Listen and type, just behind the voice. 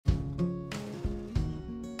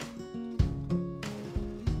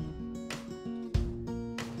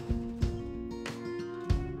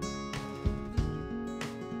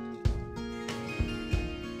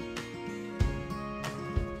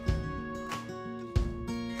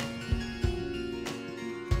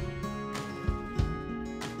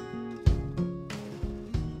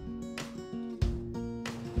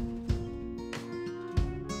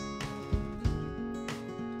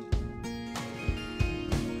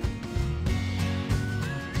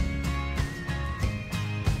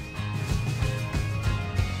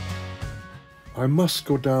I must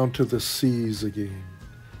go down to the seas again,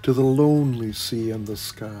 to the lonely sea and the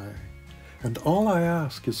sky, and all I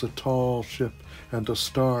ask is a tall ship and a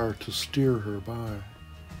star to steer her by.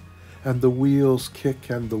 And the wheels kick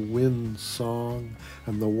and the wind's song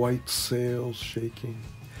and the white sails shaking,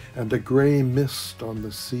 and a gray mist on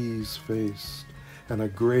the sea's face and a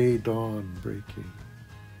gray dawn breaking.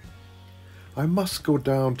 I must go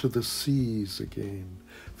down to the seas again,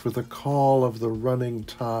 for the call of the running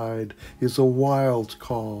tide is a wild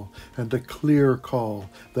call and a clear call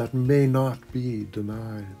that may not be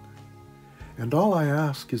denied. And all I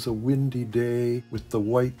ask is a windy day with the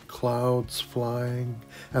white clouds flying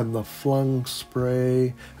and the flung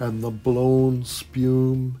spray and the blown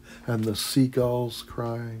spume and the seagulls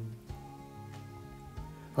crying.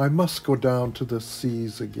 I must go down to the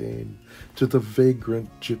seas again, to the vagrant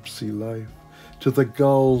gypsy life, to the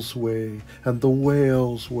gull's way and the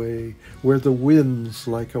whale's way, where the wind's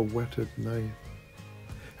like a whetted knife.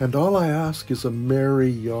 And all I ask is a merry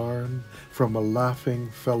yarn from a laughing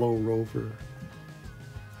fellow rover,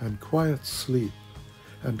 and quiet sleep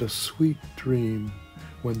and a sweet dream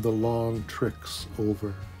when the long trick's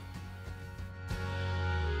over.